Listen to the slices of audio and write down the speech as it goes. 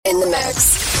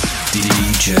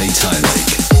DJ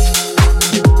Tylake.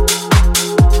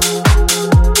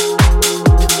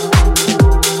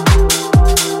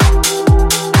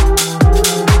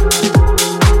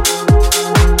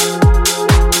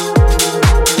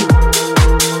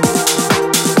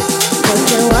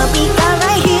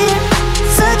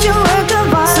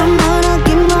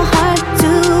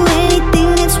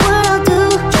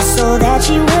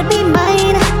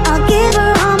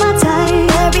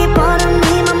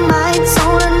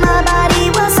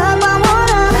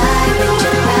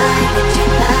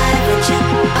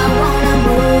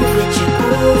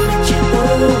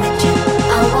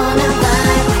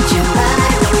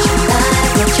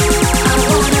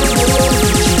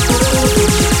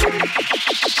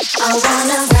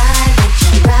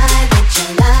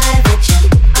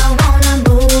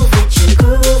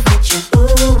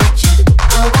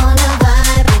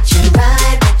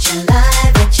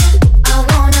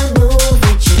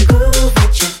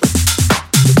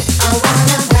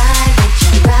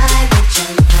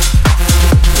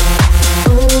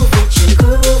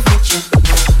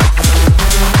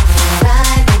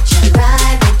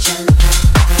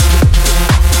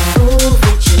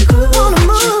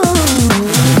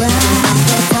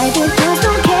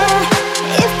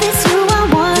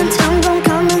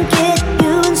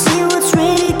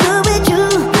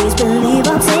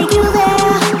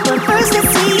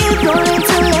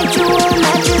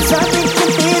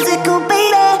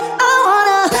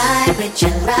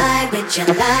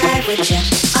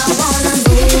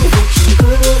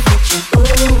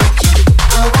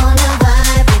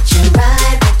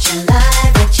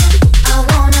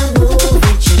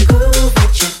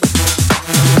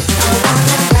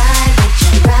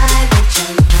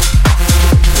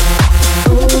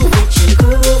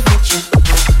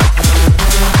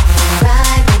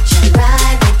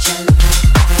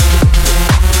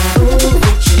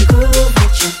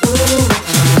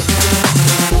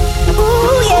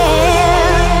 Ooh, yeah.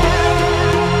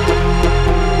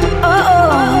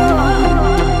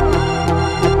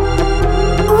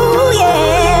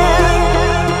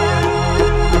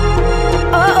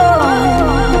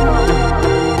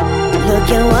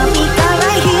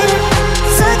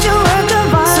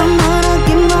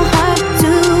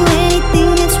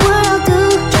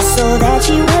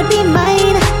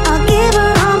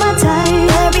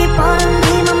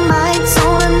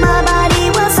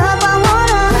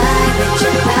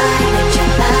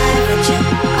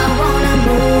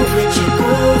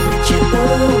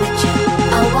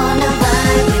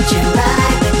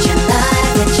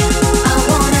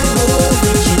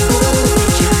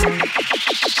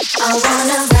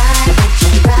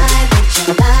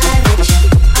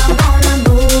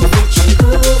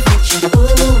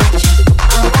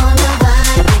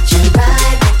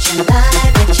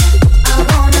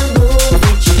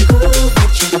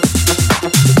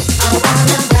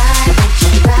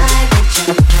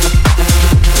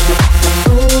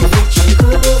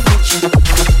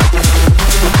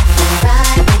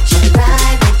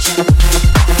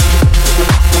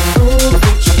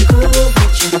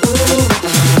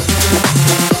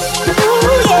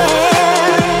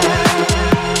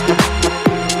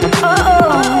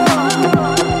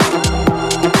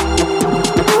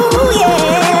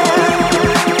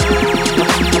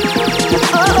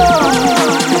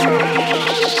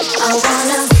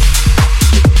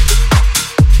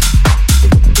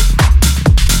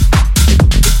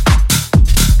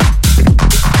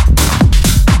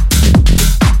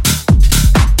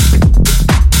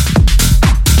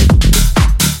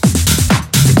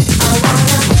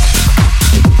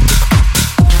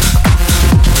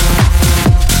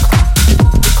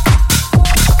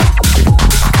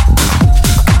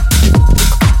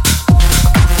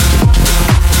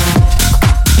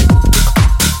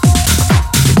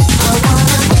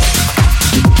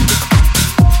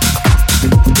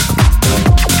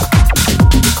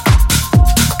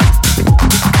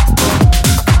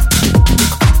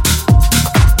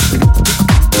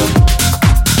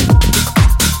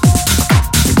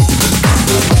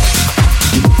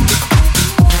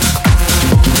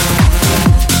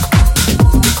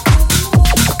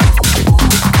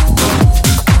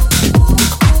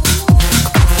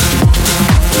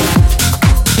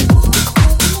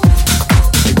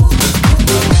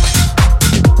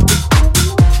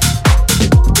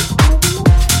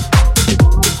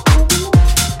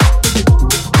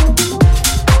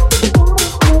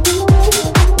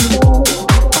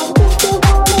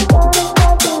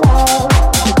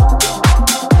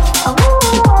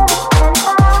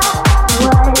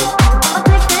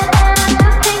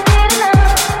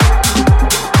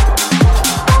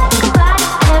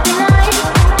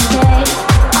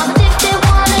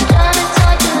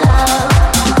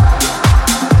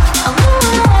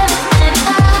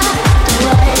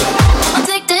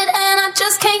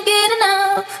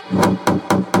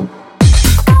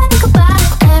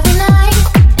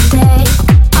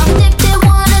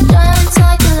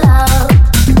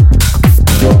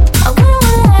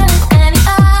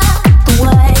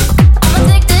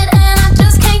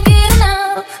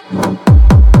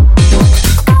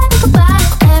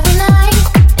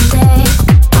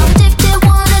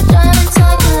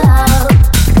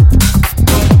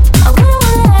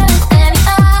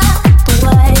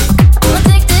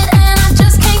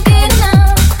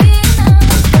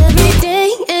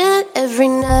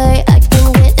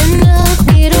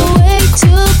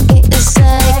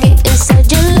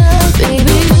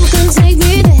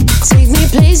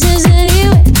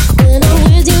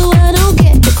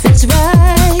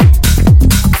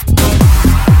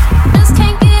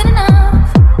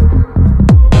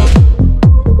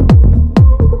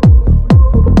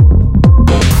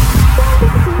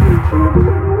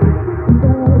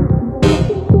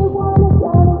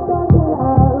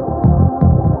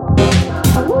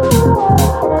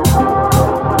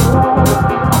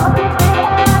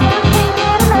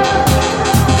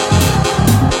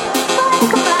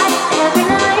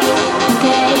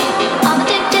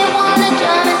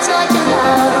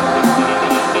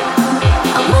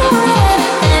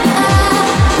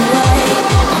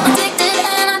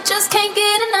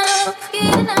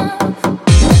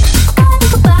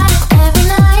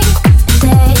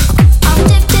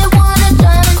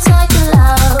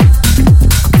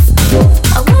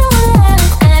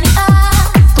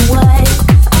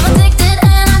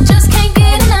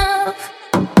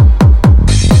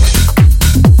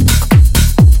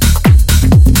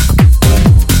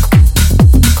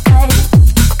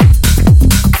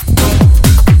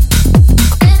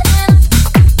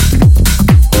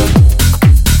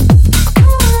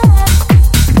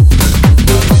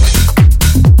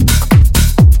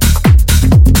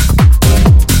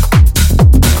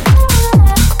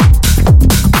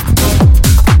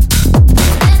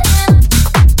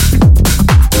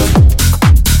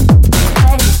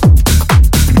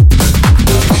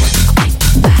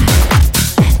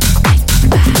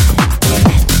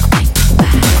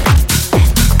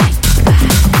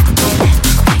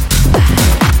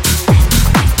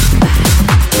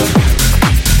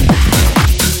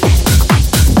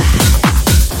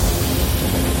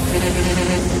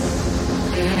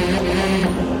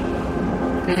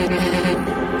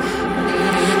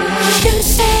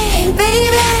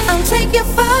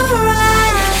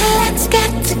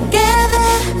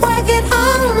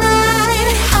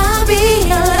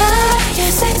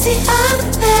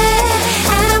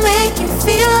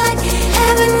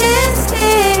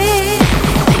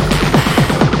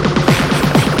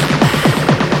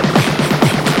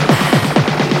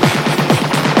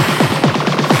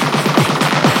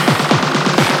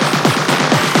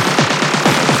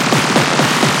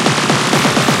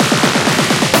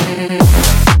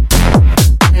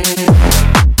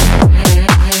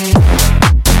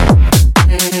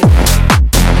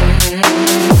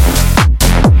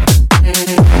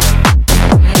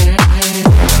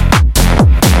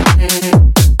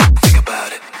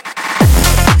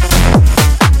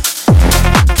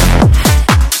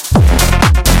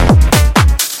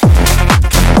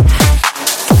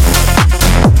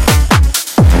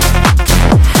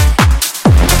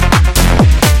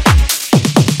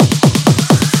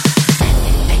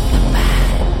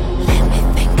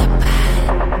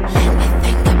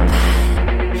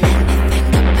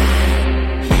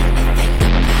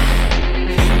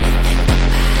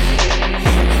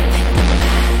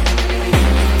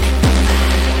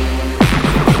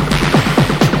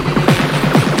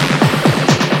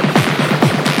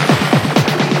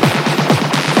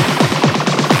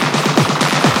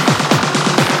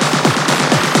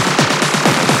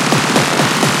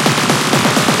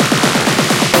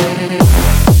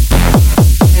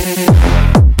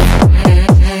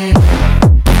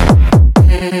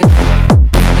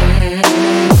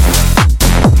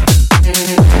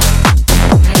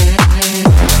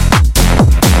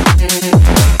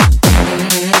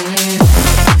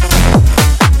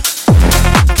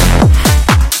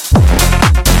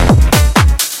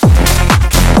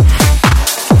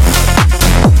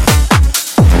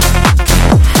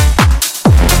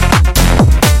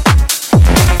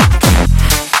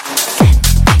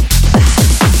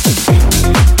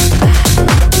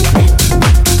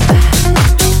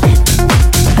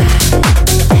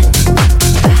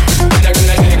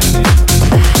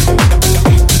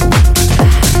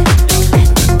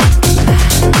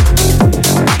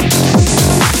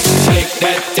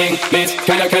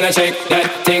 can I shake that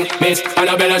thing, miss?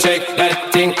 Annabella shake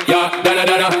that thing, yeah. Donna,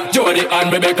 Donna, Jody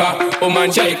and Rebecca.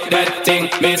 Woman shake that thing,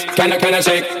 miss? Can I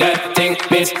shake that thing,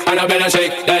 miss? Annabella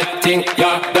shake that thing,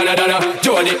 yeah. Donna, Donna,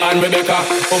 Jody and Rebecca.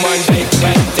 Woman shake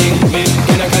that thing, miss?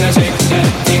 Can I shake that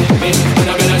thing, miss?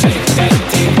 Annabella shake that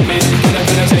thing, miss? Can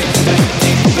I shake that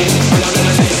thing, miss?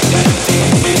 Annabella shake that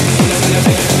thing, miss? Can I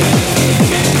shake that thing,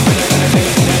 miss? Can I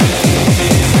shake that thing,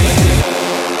 miss?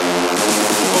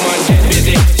 Woman get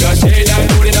busy, just shake that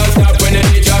booty don't stop when the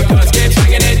beat drop. Just keep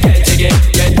swinging it, get jiggy,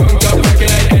 get drunk up,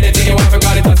 percolate anything you want.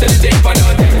 Forgot it, toss to the tape, I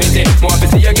don't take pity. More to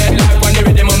see you get live on the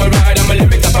rhythm of my ride. And my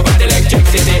lyrics up about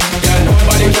electricity. Yeah,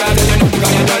 nobody can do you nothing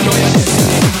 'cause you don't know your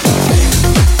destiny.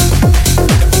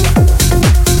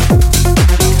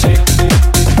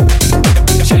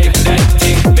 Shake that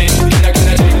thing, miss. Can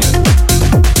I shake?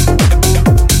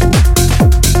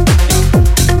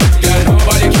 Yeah,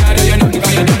 nobody can do you nothing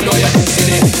 'cause you don't know your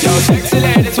destiny. Yo, sexy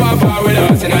ladies want war with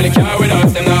us, inna the car with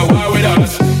us, them not war with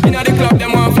us. Inna the club,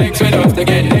 them want flex with us, they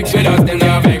get next with us, them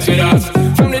not vex with us.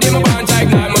 From the day my bond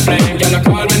ignite my flame, girl I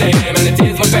call my name and it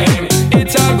is my fame.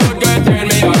 It's all good, girl, turn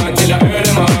me on till I heard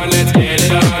them on. Let's get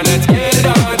it on, let's get it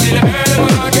on till I heard them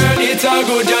on, girl. It's all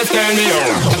good, just turn me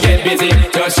on. Get busy,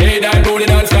 just shake that booty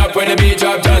don't stop when the beat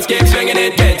drop. Just keep swinging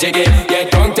it, get jiggy,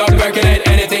 get drunk up, percolate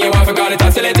anything you want. Forgot it,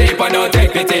 oscillate tape and don't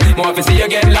take pity. More to see you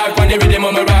get live on the rhythm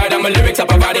of my ride. And my lyrics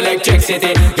up about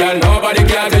electricity. Girl, nobody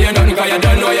can do you nothing 'cause you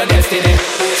don't know your destiny.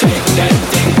 Shake that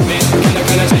thing, miss.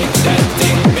 Can I shake that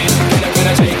thing, miss? Can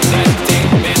I shake that thing,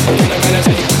 miss? Can I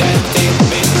shake that thing,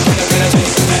 miss? Can I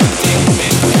shake that thing,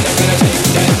 miss? Can I shake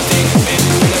that thing, miss?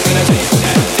 Can I shake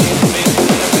that thing, miss?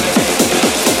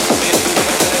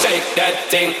 Shake that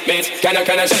thing, miss. Can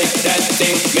I shake that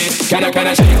thing, miss? Can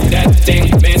I shake that thing,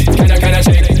 miss? Can I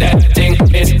shake that thing,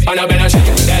 miss? Annabella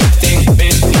shake that thing,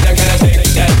 miss. Can I shake that thing, miss? Annabella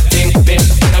shake that thing, miss. Can I shake that thing, miss?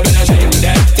 Annabella shake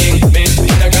that thing, miss.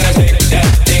 Can I shake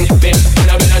that thing, miss?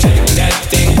 Annabella shake that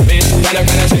thing, miss. Can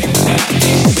I shake that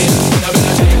thing, miss?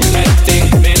 Annabella shake that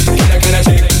thing, miss. Can I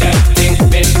shake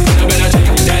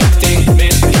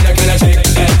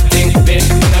that thing, miss?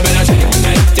 Annabella shake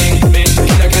that thing, miss.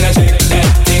 Can I shake that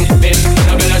thing, miss?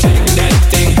 Annabella shake that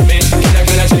thing, miss.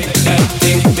 Can I shake that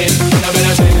thing, miss?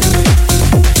 Annabella shake.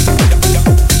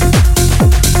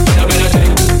 Annabella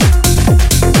shake.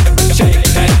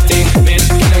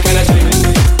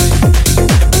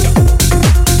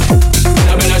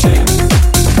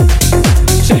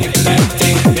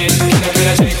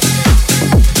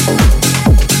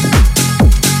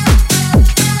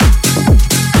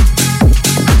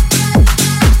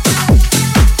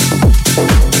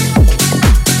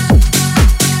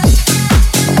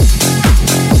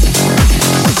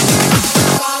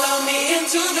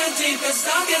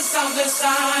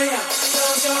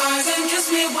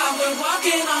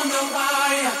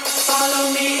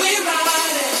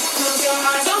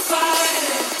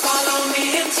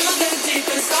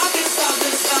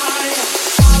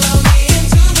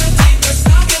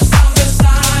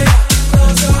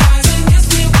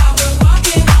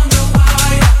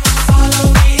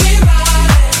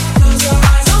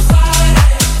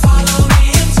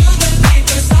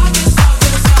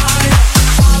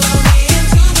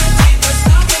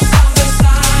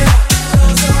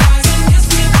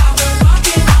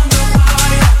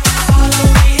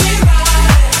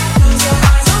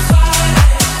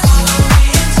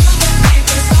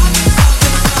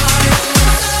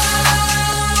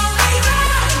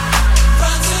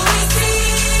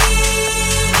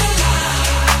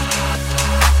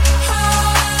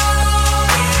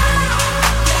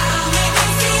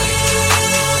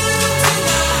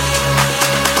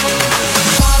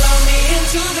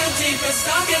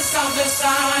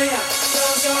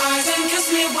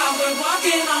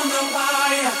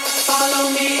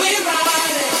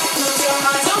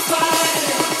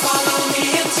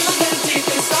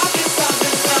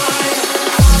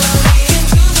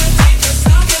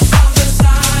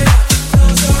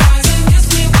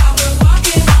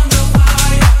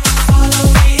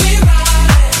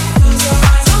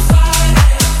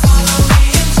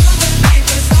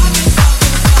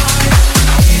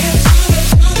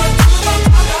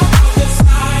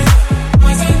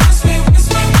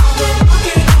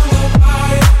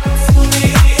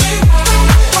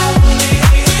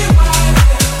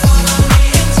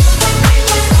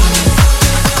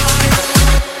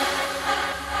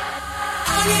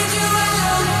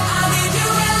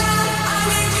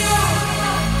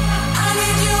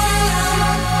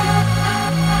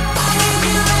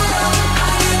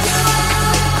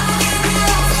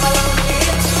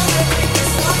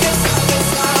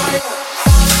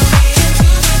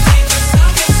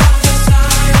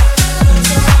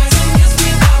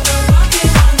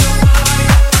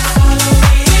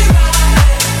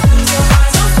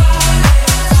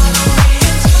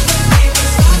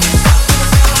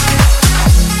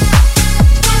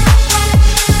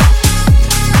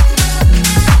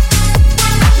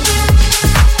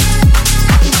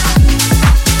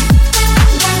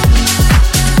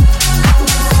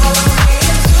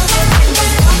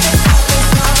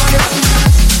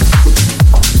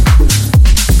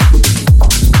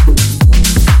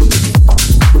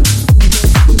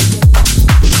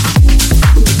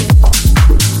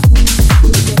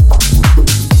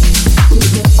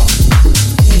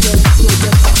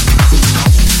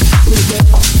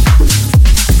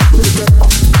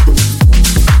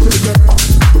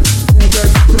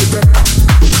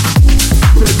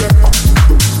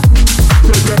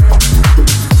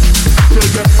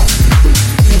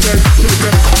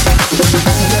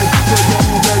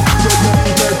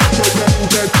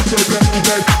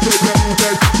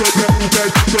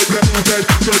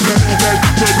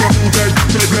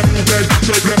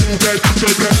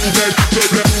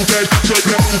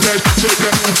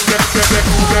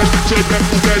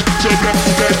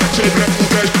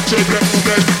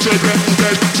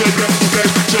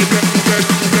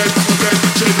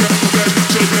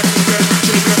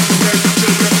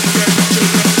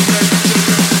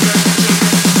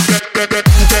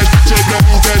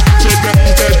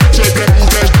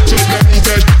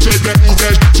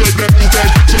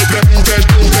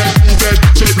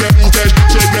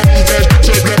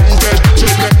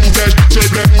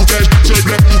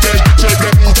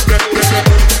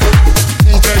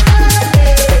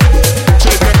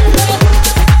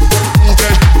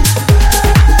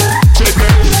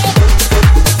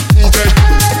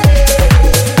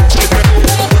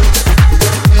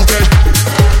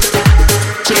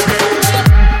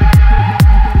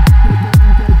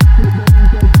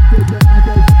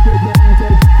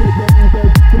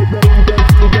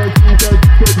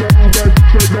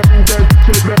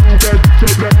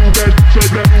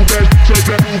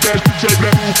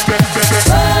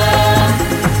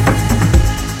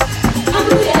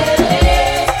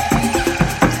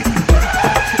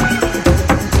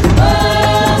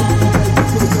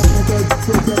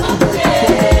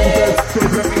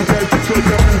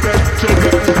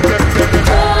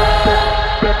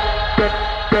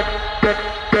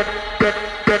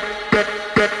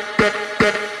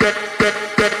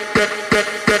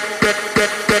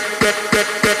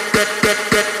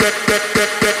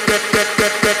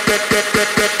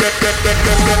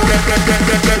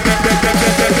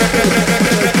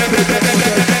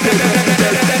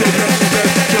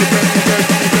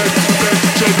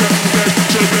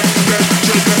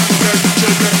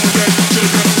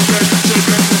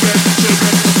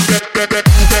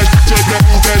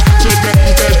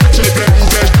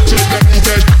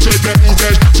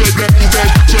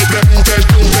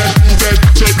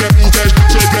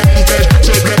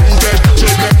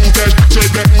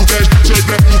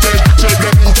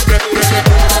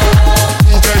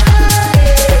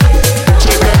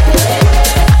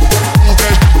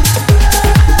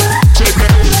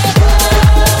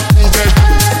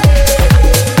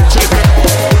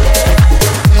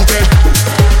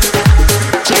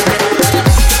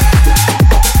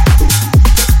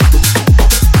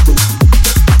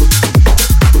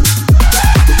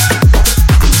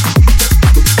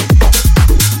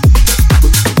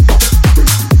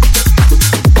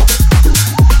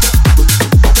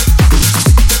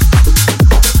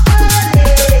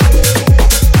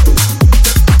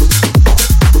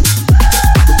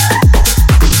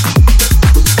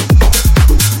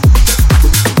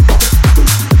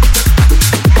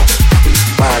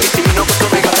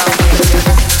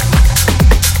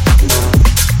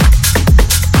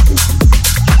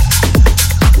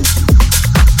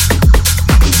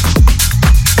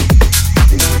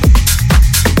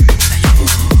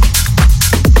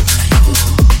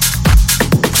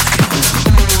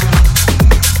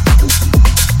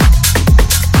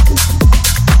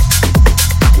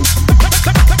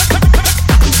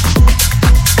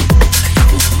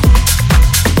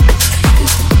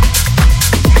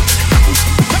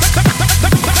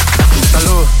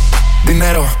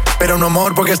 pero no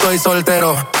amor porque estoy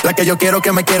soltero. La que yo quiero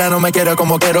que me quiera no me quiere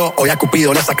como quiero. Hoy a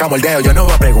Cupido le sacamos el dedo, yo no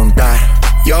voy a preguntar.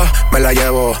 Yo me la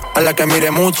llevo, a la que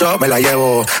mire mucho me la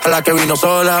llevo, a la que vino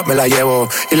sola me la llevo,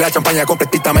 y la champaña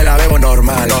completita me la bebo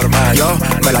normal, normal. Yo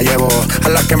me la llevo, a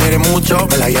la que mire mucho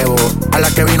me la llevo, a la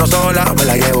que vino sola me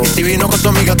la llevo, y si vino con su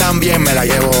amiga también me la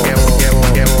llevo.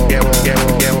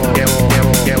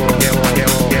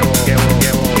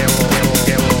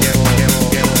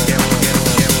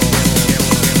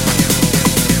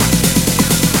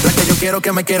 La que yo quiero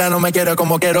que me quiera no me quiere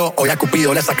como quiero. Hoy a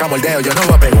Cupido le sacamos el dedo, yo no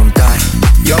voy a preguntar.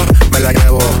 Yo me la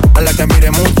llevo, a la que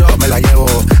mire mucho me la llevo,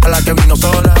 a la que vino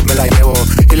sola me la llevo,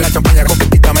 y la champaña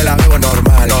completita me la bebo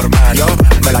normal, normal. Yo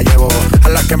me la llevo, a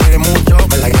la que mire mucho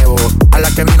me la llevo, a la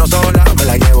que vino sola me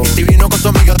la llevo, y si vino con su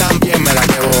amiga también me la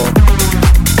llevo.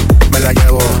 Me la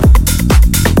llevo,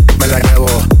 me la llevo,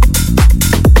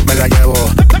 me la llevo,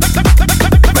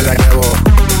 me la llevo,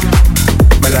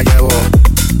 me la llevo,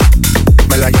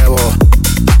 me la llevo,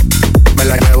 me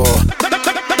la llevo.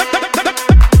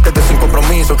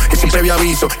 Y sin previo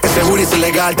aviso, que seguro y es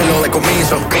ilegal te lo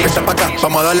decomiso. Echa pa' acá,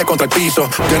 vamos a darle contra el piso.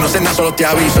 Yo no sé nada, solo te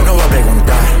aviso, no voy a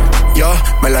preguntar. Yo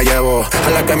me la llevo, a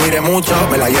la que mire mucho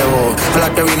me la llevo, a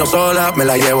la que vino sola me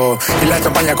la llevo, y la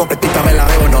champaña completita me la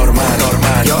bebo normal,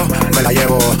 normal. Yo me la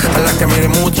llevo, a la que mire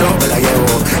mucho me la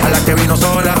llevo, a la que vino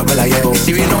sola me la llevo, y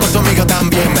si vino con su amiga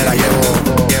también me la llevo.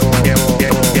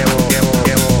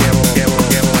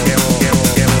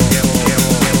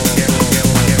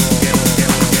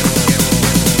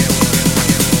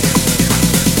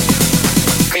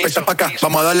 Echa pa' acá,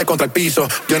 vamos a darle contra el piso.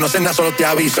 Yo no sé nada, solo te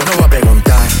aviso. No voy a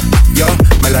preguntar, yo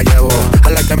me la llevo. A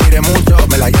la que mire mucho,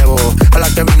 me la llevo. A la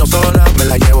que vino sola, me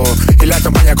la llevo. Y la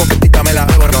champaña completita me la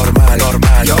bebo normal,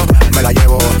 normal. Yo me la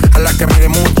llevo. A la que mire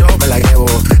mucho, me la llevo.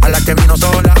 A la que vino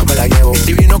sola, me la llevo. Y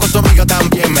si vino con su amiga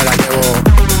también, me la llevo.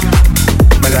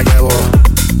 Me la llevo.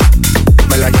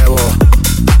 Me la llevo.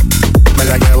 Me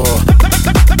la llevo.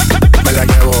 Me la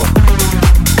llevo.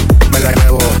 Me la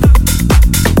llevo.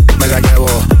 Me la llevo.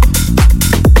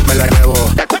 Me la llevo.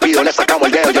 Ya Cupido le sacamos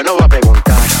el dedo, yo no voy a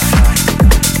preguntar.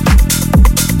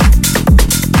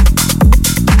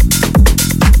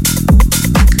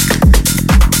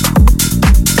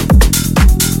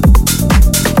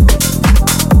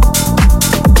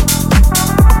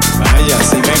 Vaya,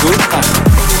 sí me gusta.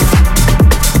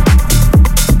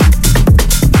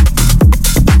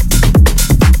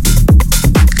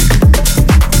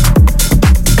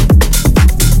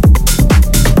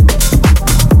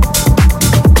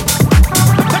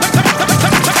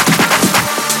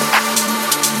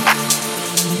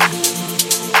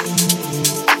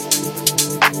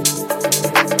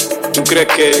 ¿Tú crees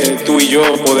que tú y yo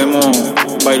podemos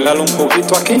bailar un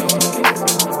poquito aquí?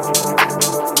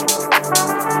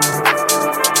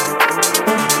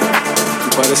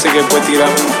 Parece que puedes tirar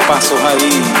unos pasos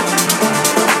ahí.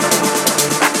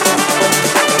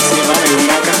 Sí, mami, ven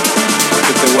acá,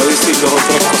 que te voy a decir 2 o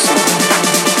 3 cositas.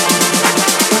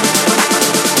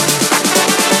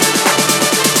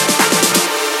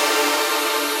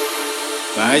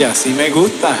 Vaya, sí me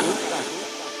gusta.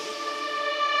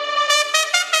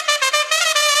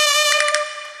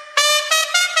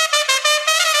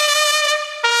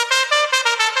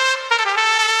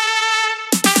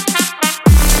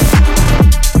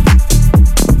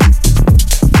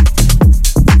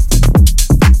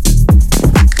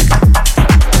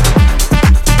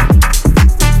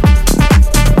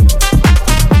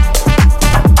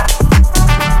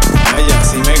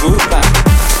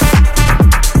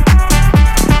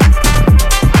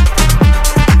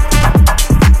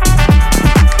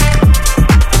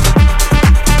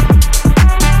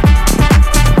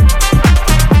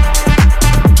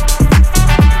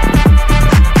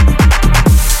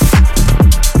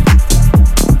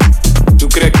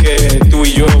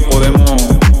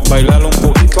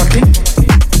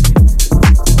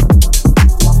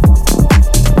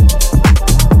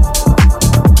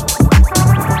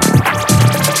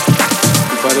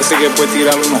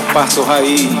 Pasos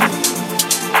ahí.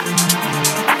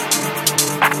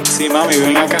 Sí, mami,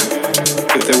 ven acá,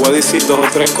 que te voy a decir 2 o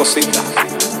 3 cositas.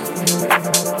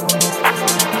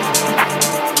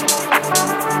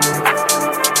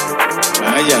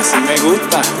 Vaya, sí me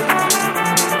gusta.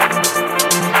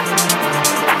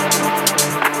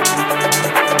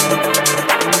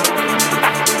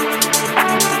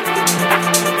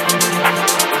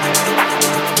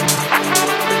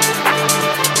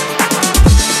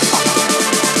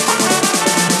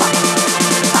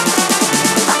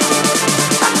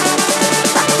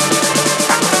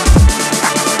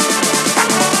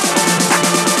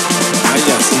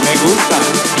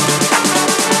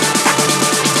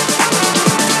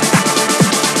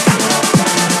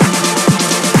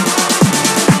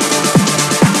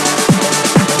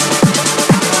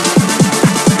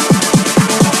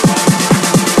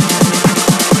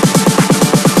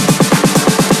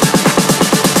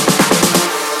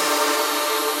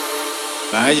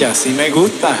 Vaya, sí me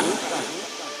gusta.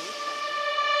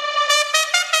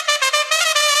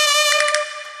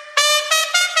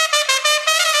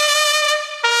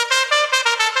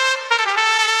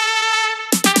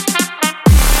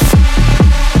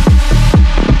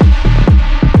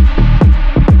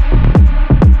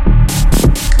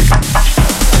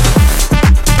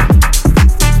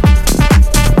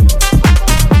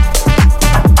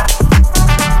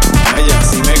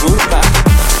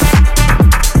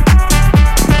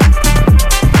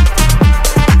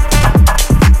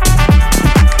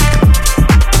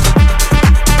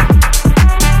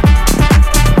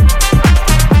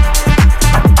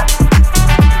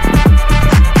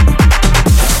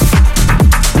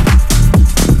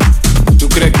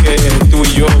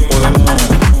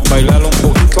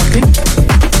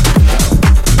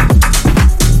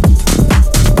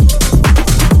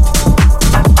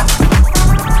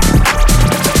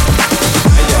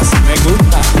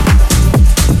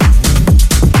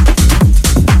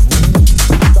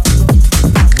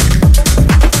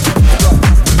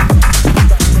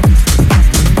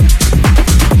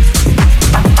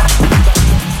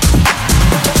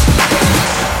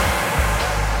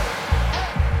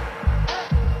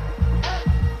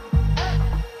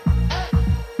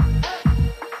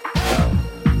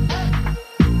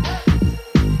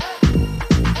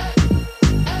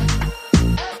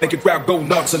 Make it grab, go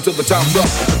nuts until the time's up.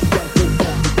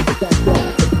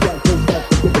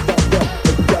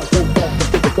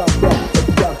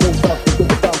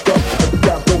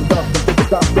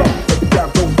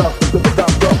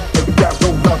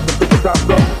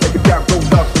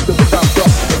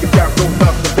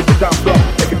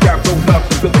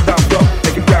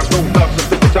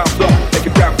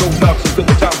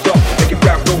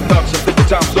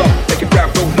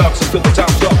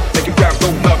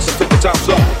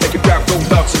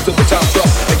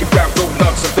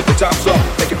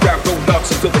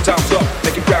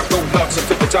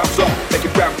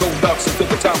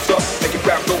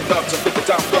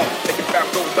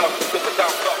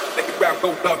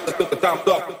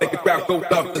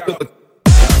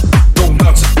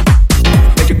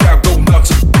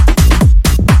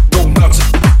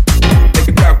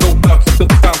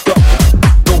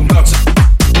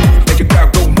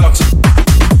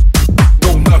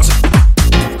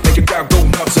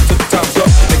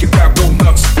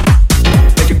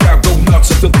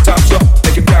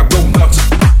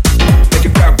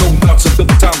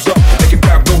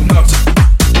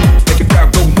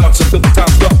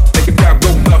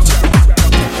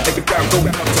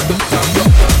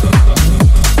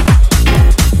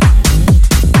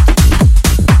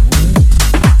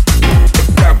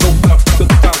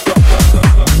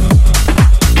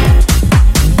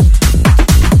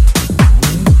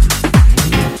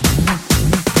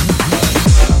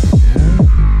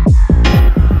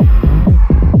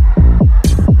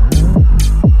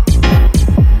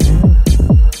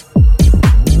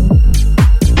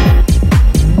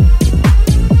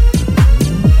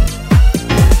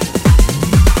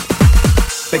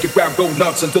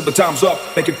 Until the time's up,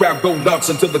 make it grab, go nuts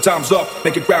until the time's up,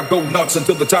 make it grab, go nuts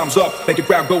until the time's up, make it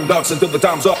grab, go nuts until the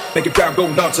time's up, make it grab, go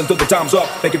nuts until the time's up,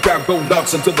 make it grab, go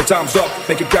nuts until the time's up,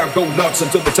 make it grab, go nuts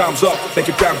until the time's up, make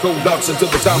it grab, go nuts until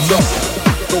the time's up.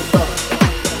 Go nuts,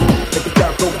 make it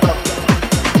grab, go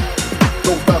nuts,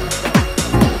 go nuts,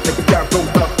 make it grab, go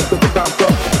nuts until the time's up,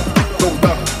 go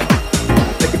nuts,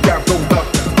 make it grab, go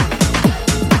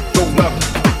nuts, go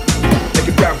nuts, make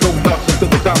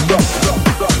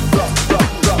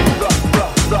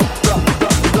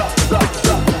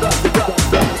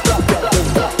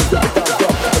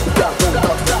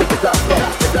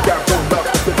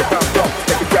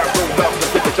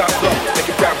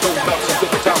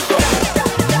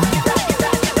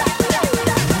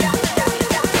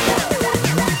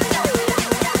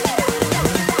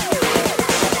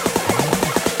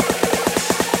grab, go nuts until the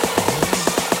time's up.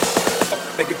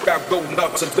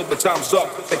 Until the time's up,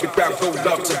 make it grab, go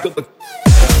nuts until the go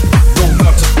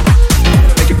nuts,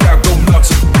 make it grab, go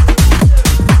nuts,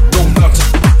 go nuts,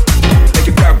 make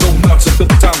it grab, go nuts until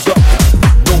the time's up,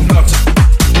 go nuts,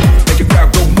 make it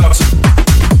grab, go nuts,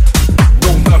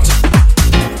 go nuts,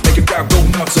 make it grab, go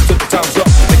nuts until the time's up,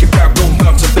 make it grab, go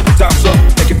nuts until the time's up,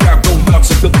 make it grab, go nuts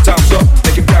until the time's up,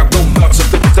 make it grab, go nuts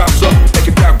until the time's up, make it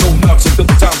grab,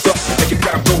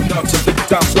 go nuts until the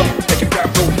time's up, make it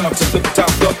grab, go nuts until the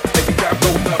time's up, make it grab,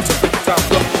 go nuts until the time's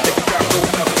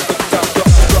up.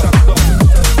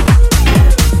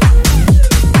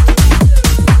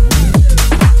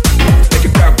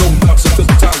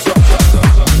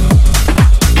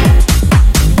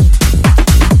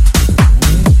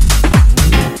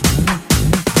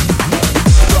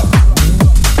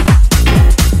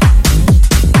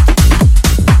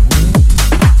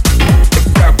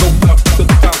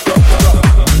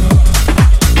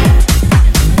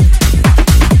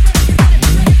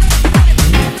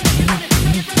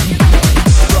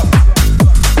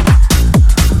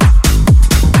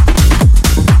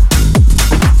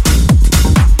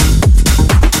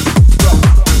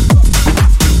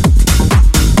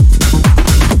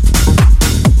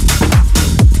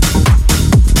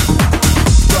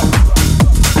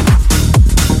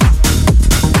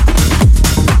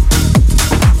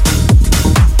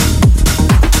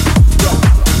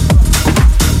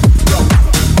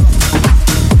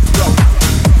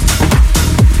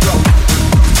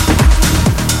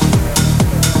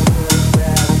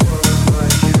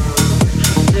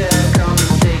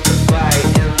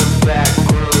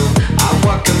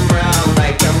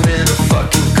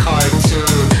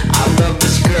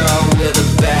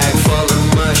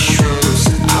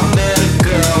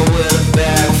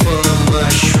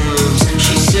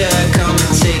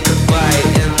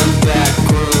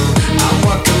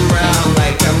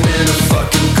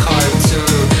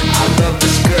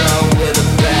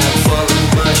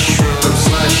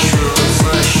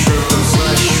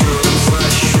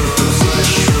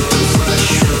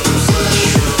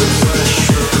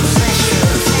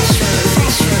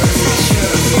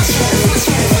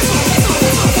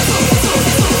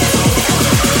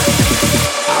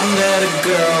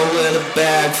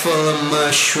 full of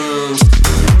mushrooms.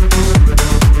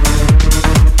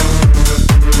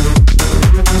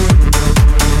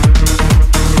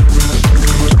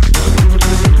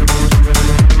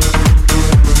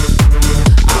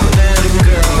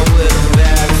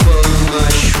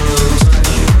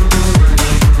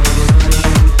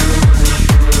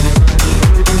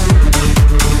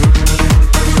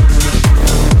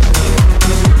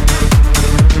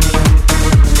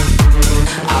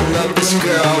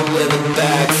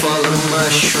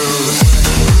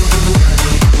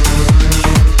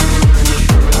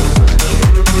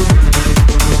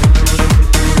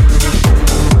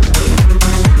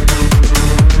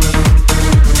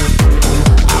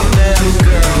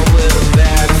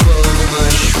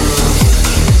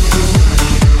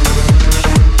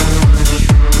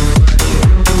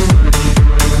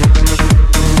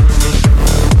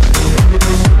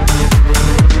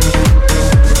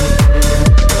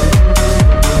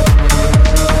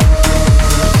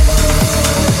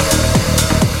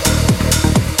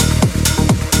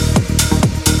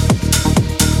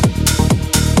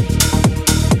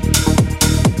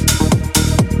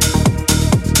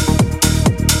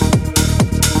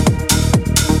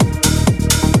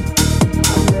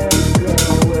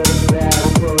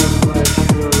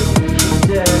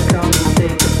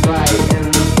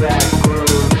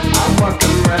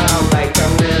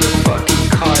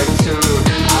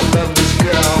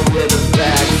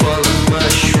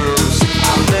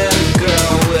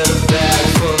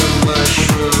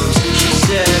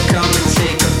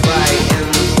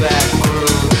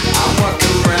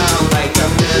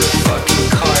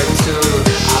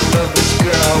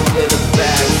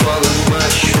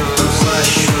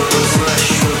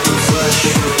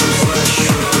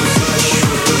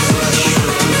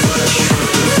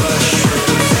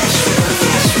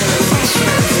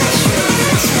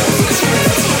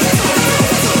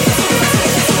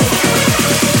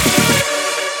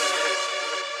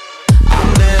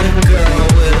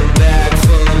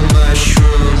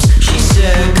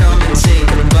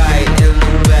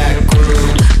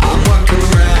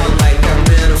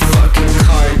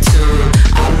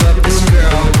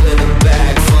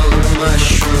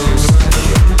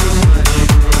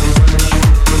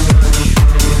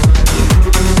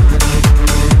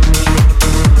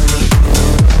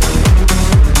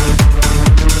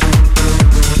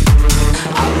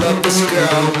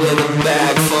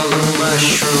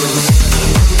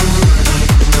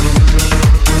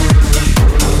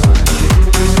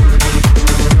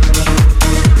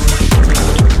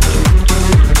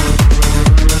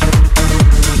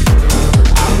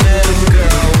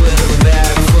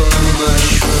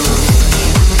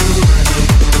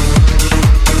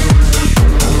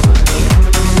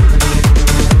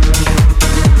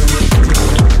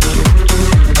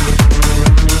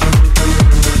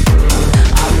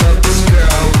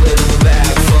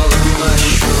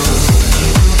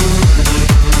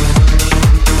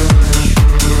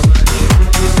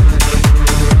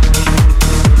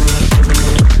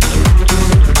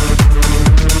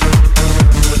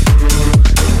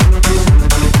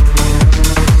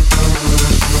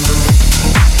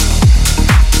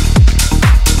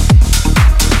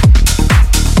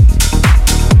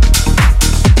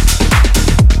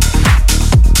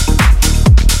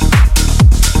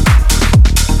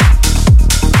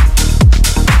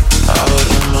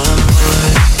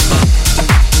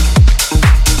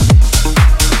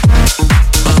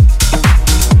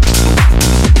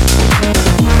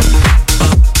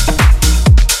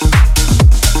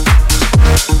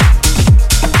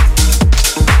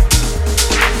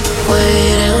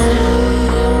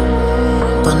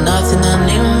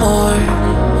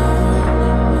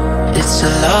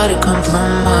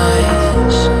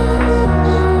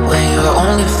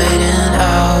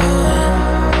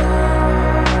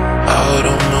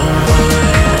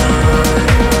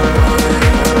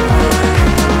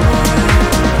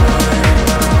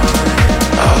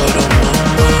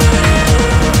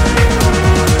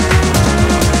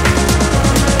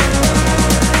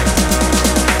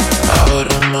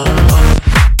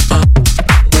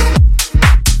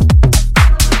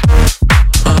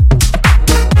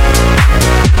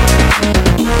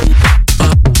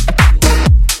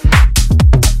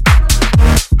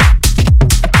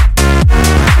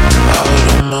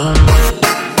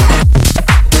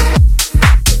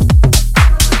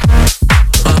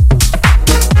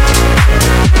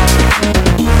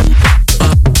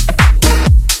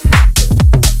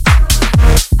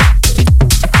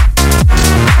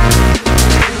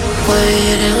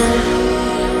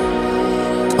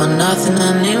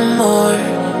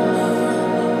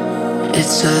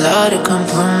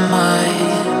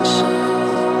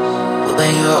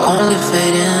 when you're only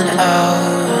fading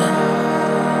out.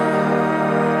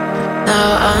 Now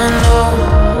I know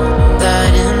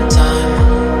that in time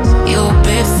you'll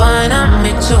be fine, and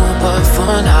me too, but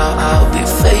for now I'll be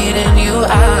fading you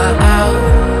out,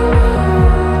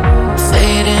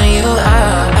 fading you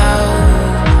out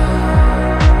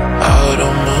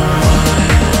of my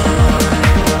mind,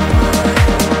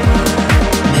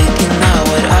 making out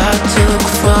what I took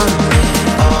from me.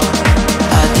 Oh,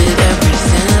 I did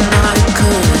everything I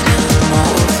could and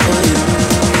more for you.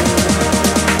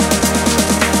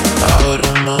 Out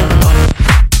of my mind.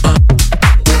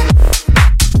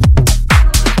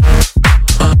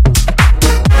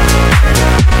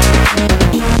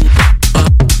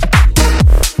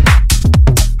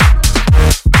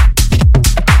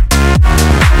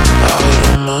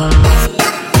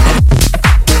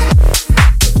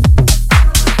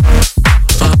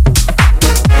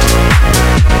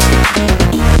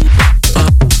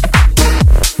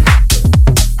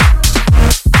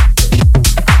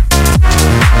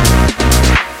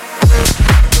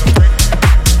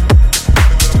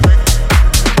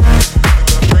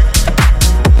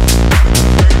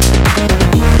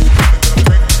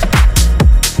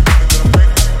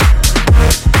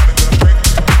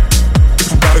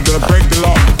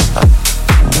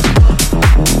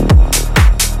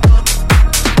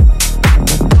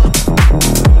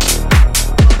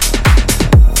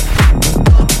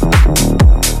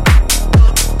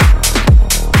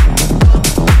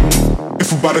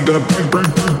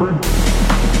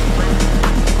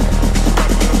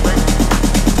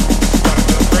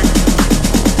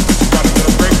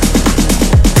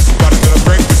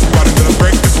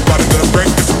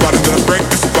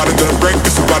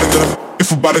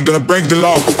 Gonna break the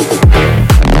law.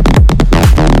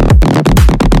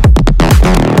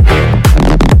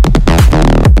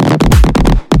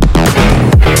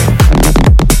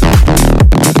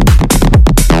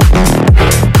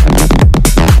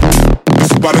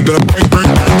 Somebody gonna break.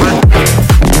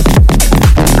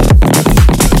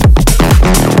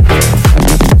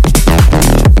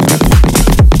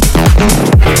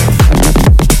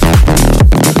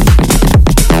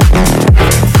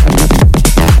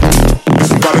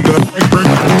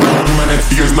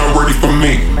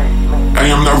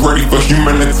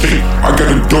 Humanity, I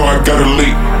gotta do, I gotta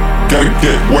lead. Gotta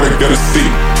get what I gotta see.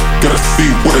 Gotta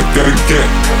see what I gotta get.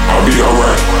 I'll be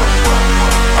alright.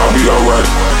 I'll be alright.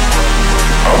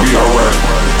 I'll be alright.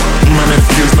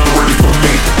 Humanity is not ready for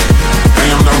me.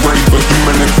 I am not ready for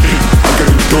humanity. I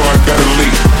gotta do, I gotta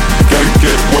lead. Gotta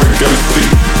get what I gotta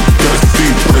see. Gotta see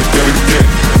what I gotta get.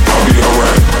 I'll be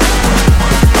alright.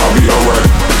 I'll be alright.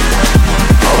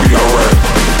 I'll be alright.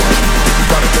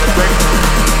 Everybody gonna break.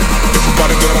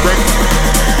 Everybody gonna break.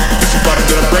 Everybody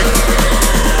gonna break.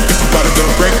 Everybody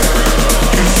gonna break.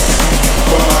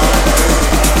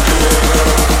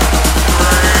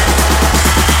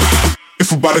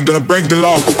 Everybody gonna break the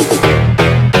law.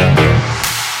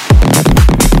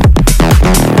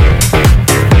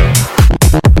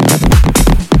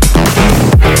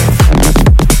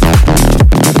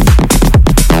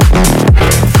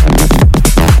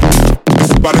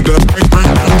 Everybody gonna break.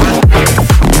 Everybody gonna break.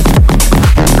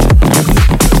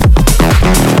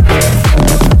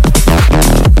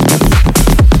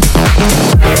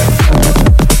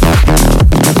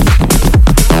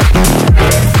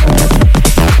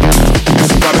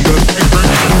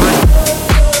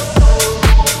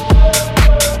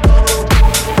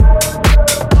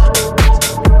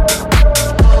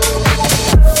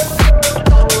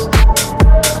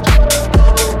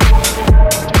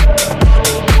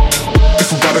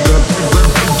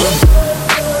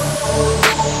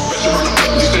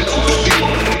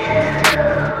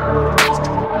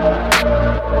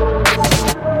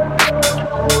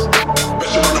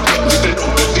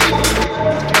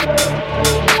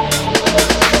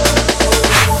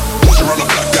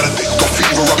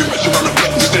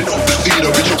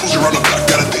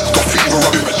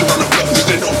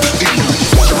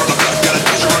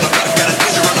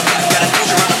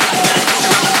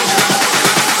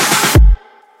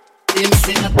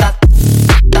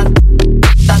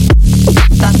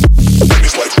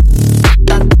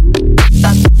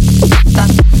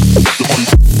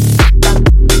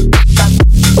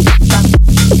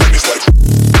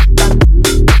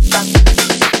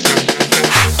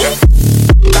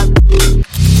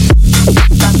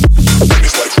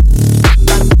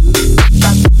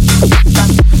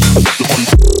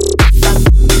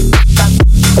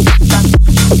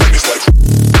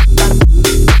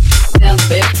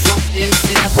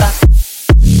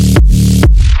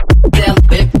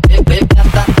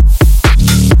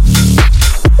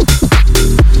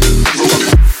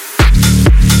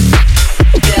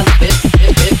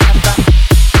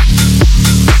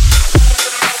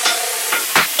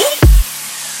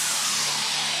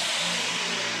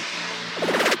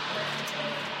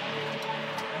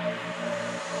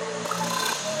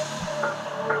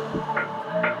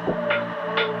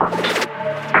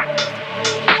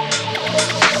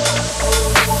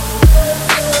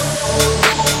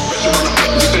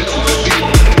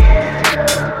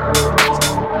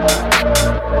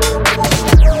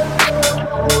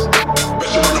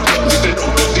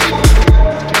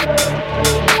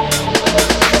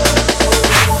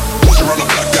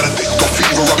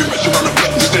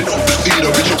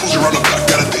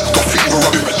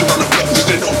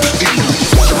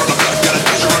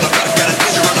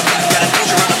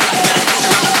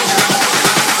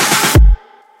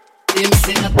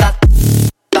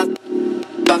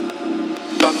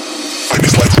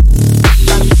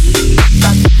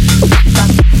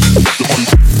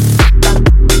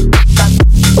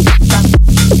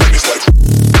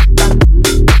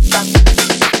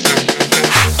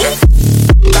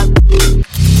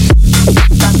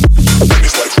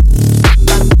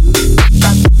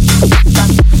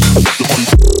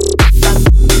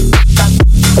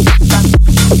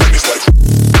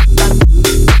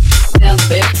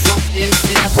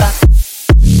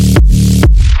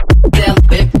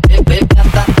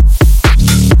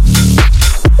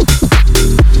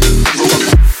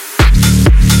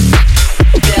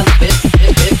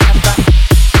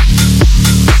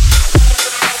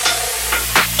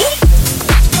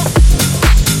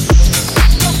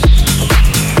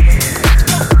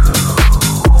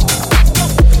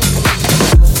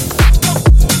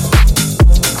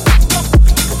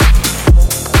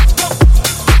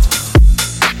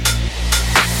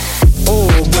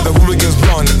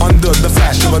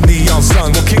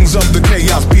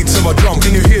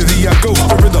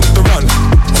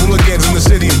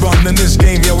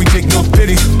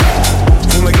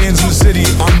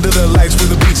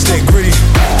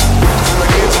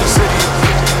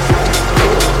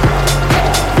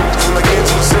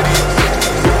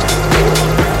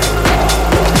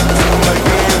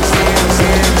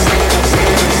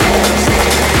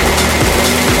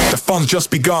 fun's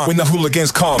just begun when the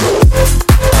hooligans come. The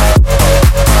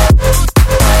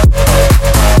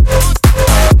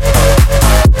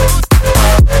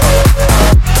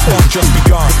fun's just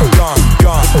begun, gone.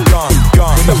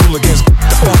 When the hooligans, the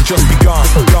fun's just begun,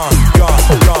 gone.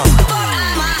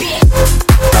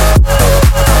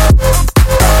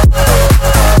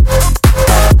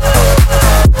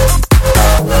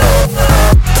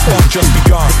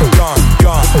 Just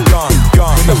begun,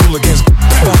 gone. When the hooligans,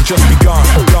 fun just begun,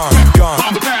 gone.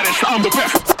 I'm the baddest, I'm the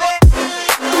best.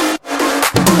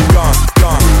 Gone.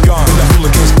 When the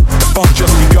hooligans, the fun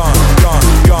just begun, gone.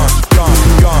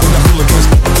 When the hooligans.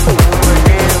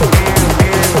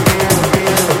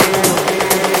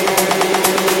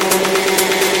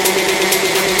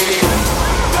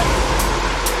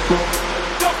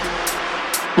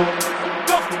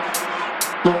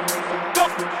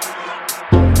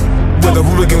 Where the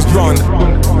hooligans run,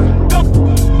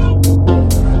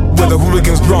 where the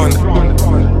hooligans run,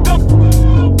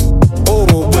 oh,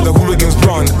 where the hooligans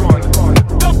run,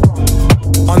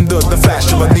 under the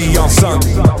flash of a neon sun.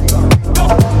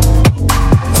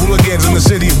 Hooligans in the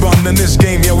city running this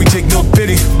game, yeah, we take no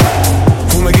pity.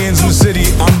 Hooligans in the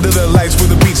city, under the lights where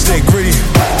the beats stay gritty.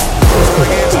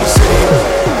 Hooligans in the city.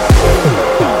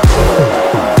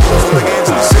 Hooligans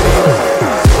in the city.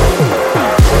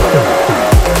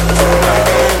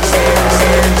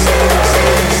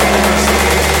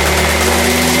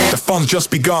 The fun's just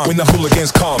begun when the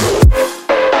hooligans come.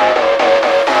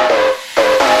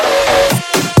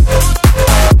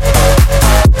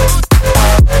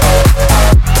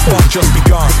 The fun's just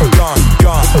begun,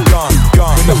 gone.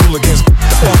 When the hooligans, the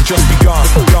fun's just begun,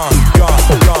 gone.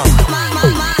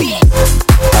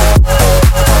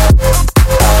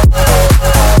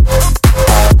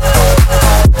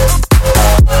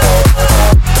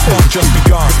 Just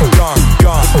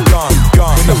begun,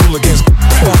 gone. When the hooligans,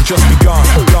 fun just begun,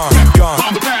 gone.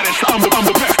 I'm the baddest, I'm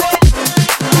the best.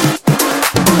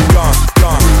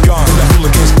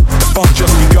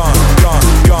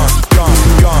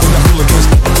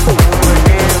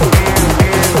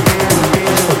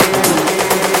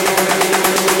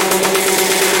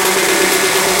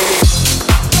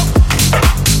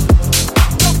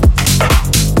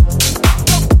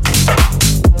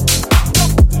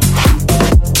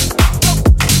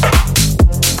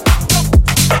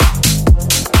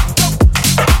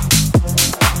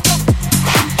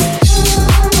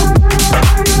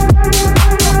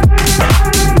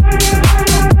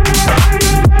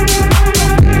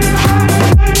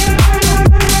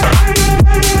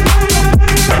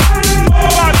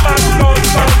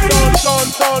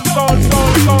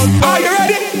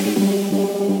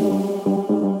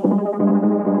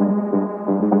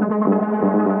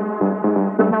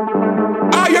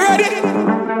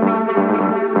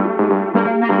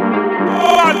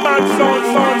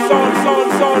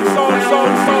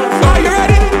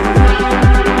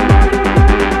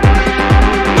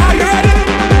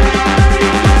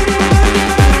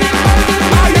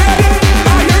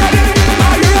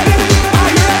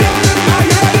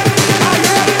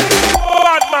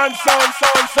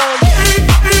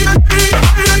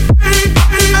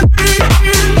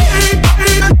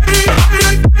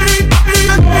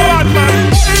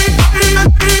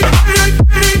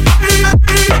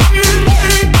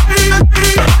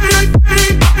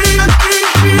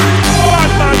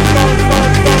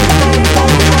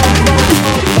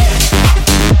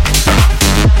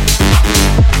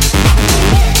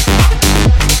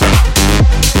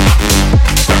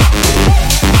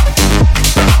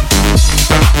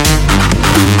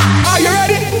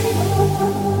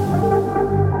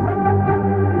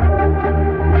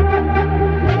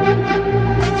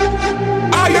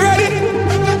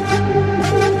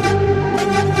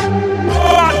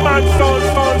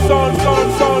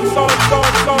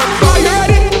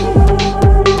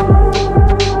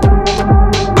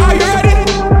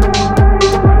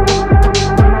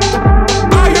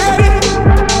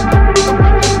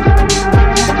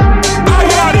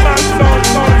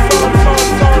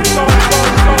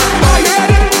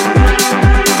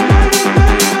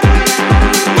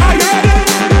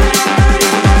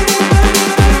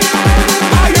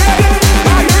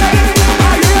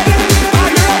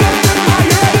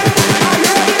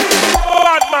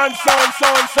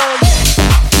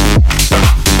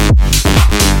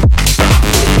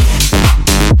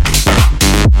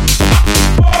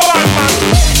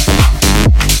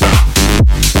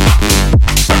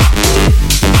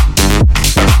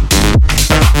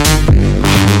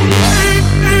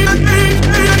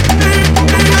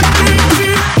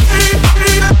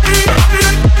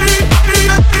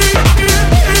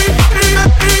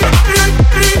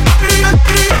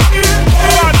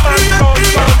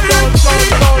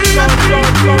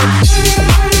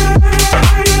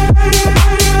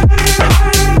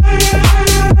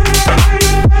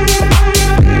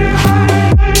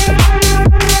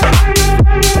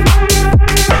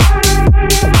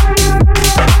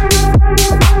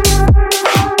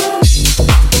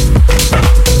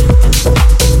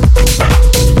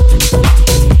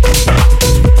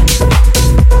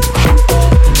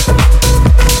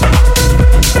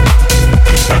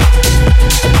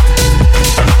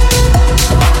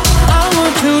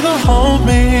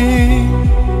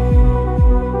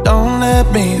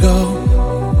 let me go.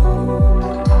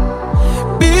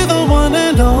 Be the one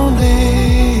and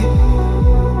only.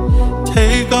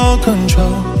 Take all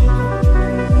control.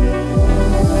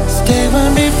 Stay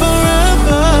with me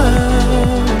forever.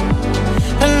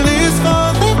 At least for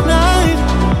the night.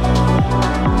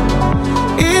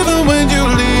 Even when you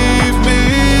leave me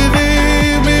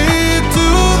to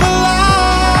the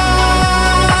light.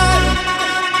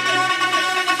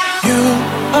 You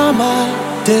are my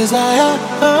desire,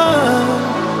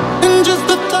 and just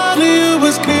the thought of you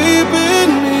was keeping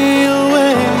me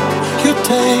awake. You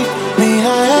take me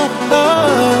higher,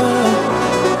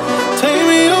 take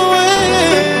me away.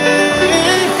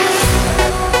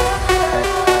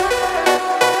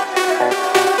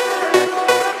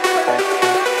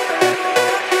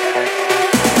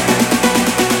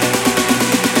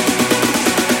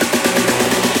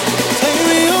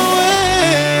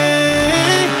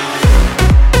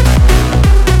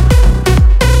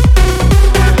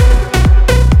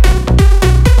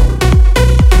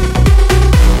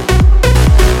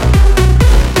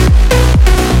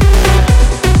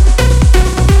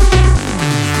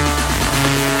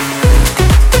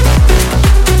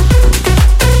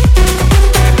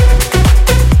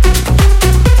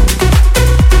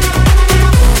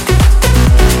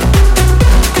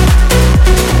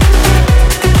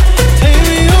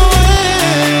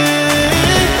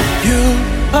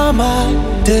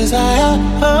 Desire,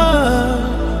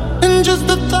 and just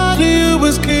the thought of you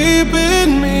was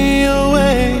keeping me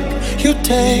awake. You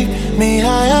take me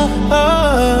higher.